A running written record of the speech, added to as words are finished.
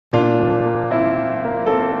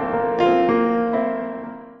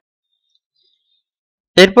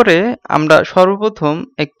এরপরে আমরা সর্বপ্রথম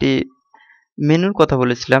একটি মেনুর কথা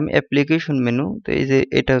বলেছিলাম, অ্যাপ্লিকেশন মেনু। তো এই যে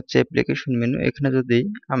এটা হচ্ছে অ্যাপ্লিকেশন মেনু। এখানে যদি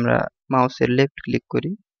আমরা মাউসের লেফট ক্লিক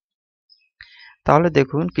করি, তাহলে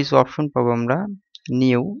দেখুন কিছু অপশন পাবো আমরা।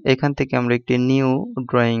 নিউ, এখান থেকে আমরা একটি নিউ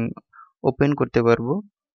ড্রয়িং ওপেন করতে পারবো।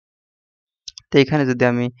 তো এখানে যদি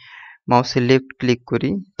আমি মাউসের লেফট ক্লিক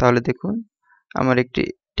করি, তাহলে দেখুন আমার একটি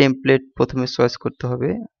টেমপ্লেট প্রথমে চয়েস করতে হবে।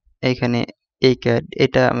 এইখানে এই ক্যাড,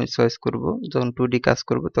 এটা আমি চয়েস করব। যখন 2D কাজ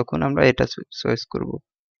করব তখন আমরা এটা চয়েস করব।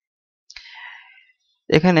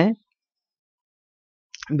 এখানে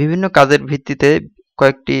বিভিন্ন কাজের ভিত্তিতে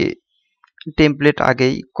কয়েকটি টেমপ্লেট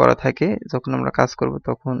আগেই করা থাকে। যখন আমরা কাজ করব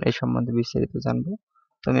তখন এই সম্বন্ধে বিস্তারিত জানবো।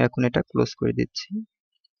 তো আমি এখন এটা ক্লোজ করে দিচ্ছি।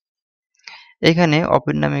 এখানে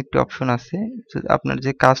ওপেন নামে একটি অপশন আছে। আপনার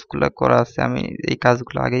যে কাজগুলো করা আছে, আমি এই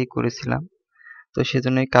কাজগুলো আগেই করেছিলাম, তো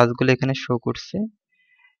সেজন্য এই কাজগুলো এখানে শো করছে।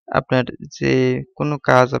 আপনার যে কোনো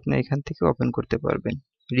কাজ আপনি এখান থেকে ওপেন করতে পারবেন।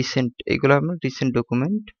 রিসেন্ট, এগুলো আমার রিসেন্ট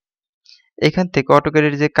ডকুমেন্ট। এখান থেকে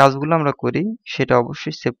অটোক্যাডের যে কাজগুলো আমরা করি সেটা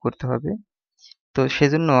অবশ্যই সেভ করতে হবে। তো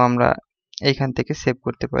সেজন্য আমরা এইখান থেকে সেভ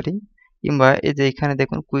করতে পারি, কিংবা এই যে এখানে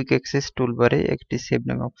দেখুন কুইক অ্যাক্সেস টুলবারে একটি সেভ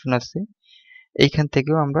নামে অপশন আছে, এইখান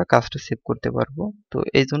থেকেও আমরা কাজটা সেভ করতে পারবো। তো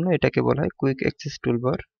এই জন্য এটাকে বলা হয় কুইক অ্যাক্সেস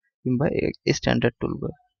টুলবার কিংবা স্ট্যান্ডার্ড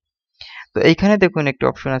টুলবার। তো এইখানে দেখুন একটি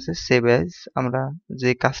অপশন আছে সেভ অ্যাজ। আমরা যে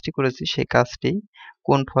কাজটি করেছি সেই কাজটি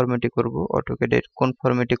কোন ফরম্যাটে করব, অটোক্যাডের কোন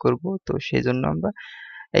ফরম্যাটে করব, তো সেই জন্য আমরা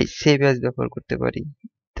এই সেভ অ্যাজ ব্যবহার করতে পারি।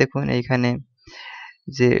 দেখুন এইখানে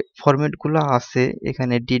যে ফরম্যাটগুলো আছে,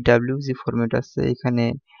 এখানে ডিডাব্লিউজি ফরম্যাট আছে, এখানে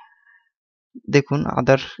দেখুন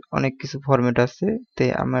আদার অনেক কিছু ফরম্যাট আছে। তে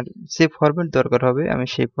আমার যে ফরম্যাট দরকার হবে আমি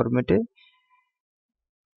সেই ফরম্যাটে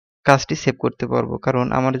কাজটি সেভ করতে পারবো। কারণ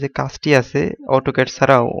আমার যে কাজটি আছে অটোক্যাড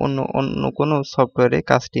ছাড়াও অন্য অন্য কোনো সফটওয়্যারে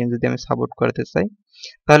কাজটি যদি আমি সাপোর্ট করাতে চাই,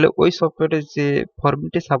 তাহলে ওই সফটওয়্যারের যে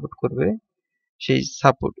ফরম্যাটটি সাপোর্ট করবে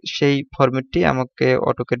সেই ফরম্যাটটি আমাকে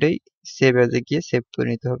অটোক্যাডেই সেভ অ্যাজে গিয়ে সেভ করে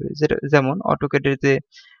নিতে হবে। যেটা যেমন অটোক্যাডের যে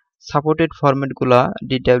সাপোর্টেড ফরম্যাট গুলা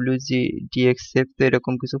ডিডাব্লিউজি, ডিএক্সএফ, তো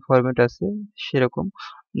এরকম কিছু ফরম্যাট আছে। সেরকম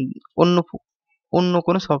অন্য অন্য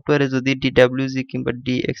কোনো সফটওয়্যারে যদি ডিডাব্লিউজি কিংবা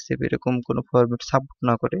ডিএক্সএফ এরকম কোনো ফরম্যাট সাপোর্ট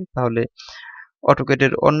না করে, তাহলে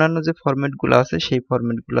অটোক্যাডের অন্যান্য যে ফরম্যাট গুলো আছে সেই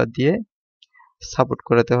ফরম্যাট গুলা দিয়ে সাপোর্ট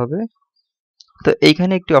করাতে হবে। তো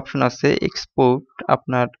এইখানে একটি অপশন আছে এক্সপোর্ট।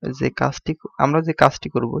 আপনার যে কাজটি আমরা যে কাজটি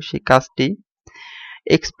করব সেই কাজটি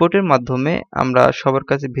এক্সপোর্টের মাধ্যমে আমরা সবার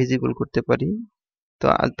কাছে ভিজিবল করতে পারি। তো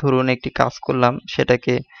ধরুন একটি কাজ করলাম,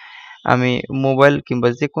 সেটাকে আমি মোবাইল কিংবা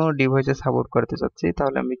যে কোনো ডিভাইসে সাপোর্ট করতে চাচ্ছি,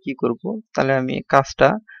 তাহলে আমি কি করব? তাহলে আমি কাজটা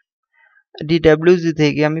ডিডাব্লিউজি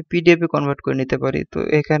থেকে আমি পিডিএফ এ কনভার্ট করে নিতে পারি। তো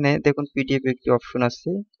এখানে দেখুন পিডিএফ একটি অপশন আছে।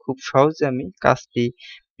 খুব সহজে আমি কাজটি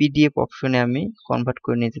পিডিএফ অপশনে আমি কনভার্ট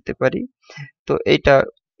করে নিয়ে যেতে পারি। তো এইটা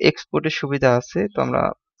এক্সপোর্টের সুবিধা আছে। তো আমরা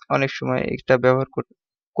অনেক সময় এটা ব্যবহার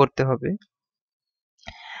করতে হবে।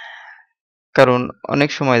 কারণ অনেক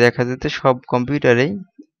সময় দেখা যেতে সব কম্পিউটারেই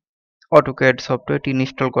অটোক্যাড সফটওয়্যারটি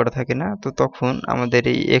ইনস্টল করা থাকে না। তো তখন আমাদের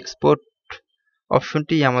এই এক্সপোর্ট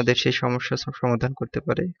অপশনটি আমাদের সেই সমস্যার সমাধান করতে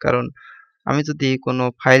পারে। কারণ আমি যদি কোনো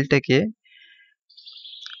ফাইলটাকে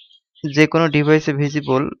যে কোনো ডিভাইসে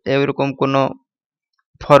ভিজিবল এরকম কোনো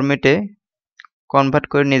ফরম্যাটে কনভার্ট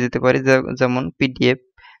করে নিয়ে যেতে পারি, যেমন পিডিএফ,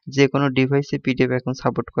 যে কোনো ডিভাইসে পিডিএফ এখন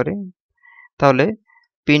সাপোর্ট করে, তাহলে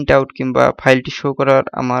প্রিন্ট আউট কিংবা ফাইলটি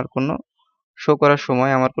শো করার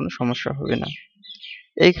সময় আমার কোনো সমস্যা হবে না।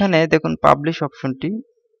 এইখানে দেখুন পাবলিশ অপশনটি,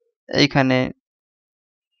 এইখানে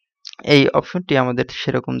এই অপশনটি আমাদের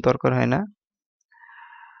সেরকম দরকার হয় না।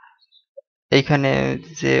 এইখানে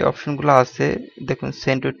যে অপশনগুলো আছে দেখুন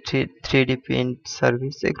send to 3D print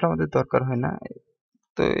service, এগুলো আমাদের দরকার হয় না।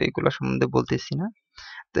 তো এগুলো সম্বন্ধে বলতেছি না।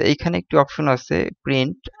 তো এইখানে একটি অপশন আছে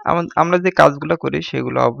প্রিন্ট। আমরা যে কাজগুলো করি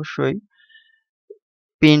সেগুলো অবশ্যই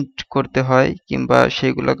প্রিন্ট করতে হয়, কিংবা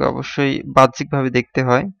সেগুলোকে অবশ্যই বাহ্যিকভাবে দেখতে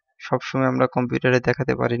হয়। সবসময় আমরা কম্পিউটারে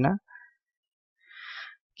দেখাতে পারি না,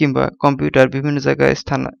 কিংবা কম্পিউটার বিভিন্ন জায়গায়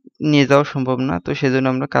স্থান নিয়ে যাওয়া সম্ভব না। তো সেজন্য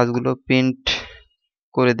আমরা কাজগুলো প্রিন্ট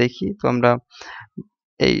করে দেখি। তো আমরা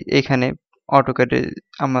এখানে অটোক্যাডে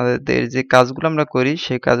আমাদের যে কাজগুলো আমরা করি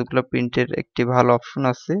সেই কাজগুলো প্রিন্টের একটি ভালো অপশন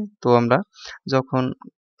আছে। তো আমরা যখন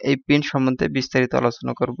এই প্রিন্ট সম্বন্ধে বিস্তারিত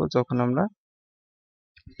আলোচনা করব যখন আমরা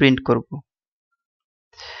প্রিন্ট করব।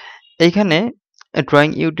 এইখানে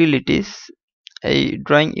ড্রয়িং ইউটিলিটিস, এই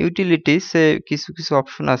ড্রয়িং ইউটিলিটিস এ কিছু কিছু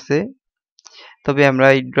অপশন আছে। তবে আমরা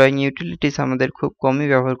এই ড্রয়িং ইউটিলিটিস আমাদের খুব কমই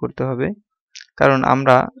ব্যবহার করতে হবে। কারণ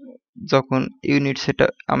আমরা যখন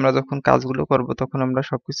আমরা যখন কাজগুলো করব তখন আমরা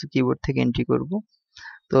সবকিছু কিবোর্ড থেকে এন্ট্রি করব।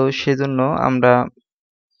 তো সেজন্য আমরা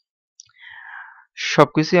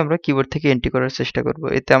সবকিছুই আমরা কিবোর্ড থেকে এন্ট্রি করার চেষ্টা করব।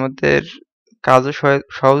 এতে আমাদের কাজও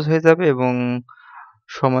সহজ হয়ে যাবে এবং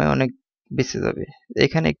সময় অনেক বেঁচে যাবে।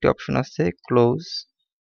 এখানে একটি অপশন আছে ক্লোজ।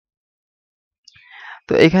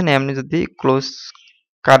 তো এখানে আমি যদি ক্লোজ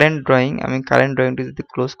কারেন্ট ড্রয়িং, আমি কারেন্ট ড্রয়িংটি যদি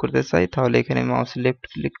ক্লোজ করতে চাই তাহলে এখানে মাউস লেফট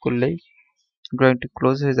ক্লিক করলেই ড্রয়িংটি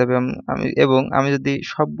ক্লোজ হয়ে যাবে। এবং আমি যদি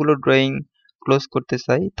সবগুলো ড্রয়িং ক্লোজ করতে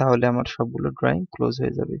চাই তাহলে আমার সবগুলো ড্রয়িং ক্লোজ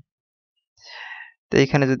হয়ে যাবে। তো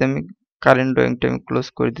এখানে যদি আমি কারেন্ট ড্রয়িংটা আমি ক্লোজ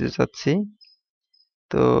করে দিতে চাচ্ছি,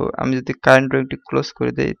 তো আমি যদি কারেন্ট ড্রয়িংটি ক্লোজ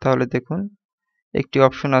করে দেই তাহলে দেখুন একটি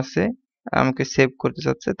অপশন আছে আমাকে সেভ করতে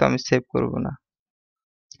চাচ্ছে, তো আমি সেভ করব না।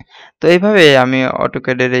 তো এইভাবে আমি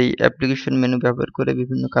অটোক্যাডের এই অ্যাপ্লিকেশন মেনু ব্যবহার করে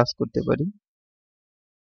বিভিন্ন কাজ করতে পারি।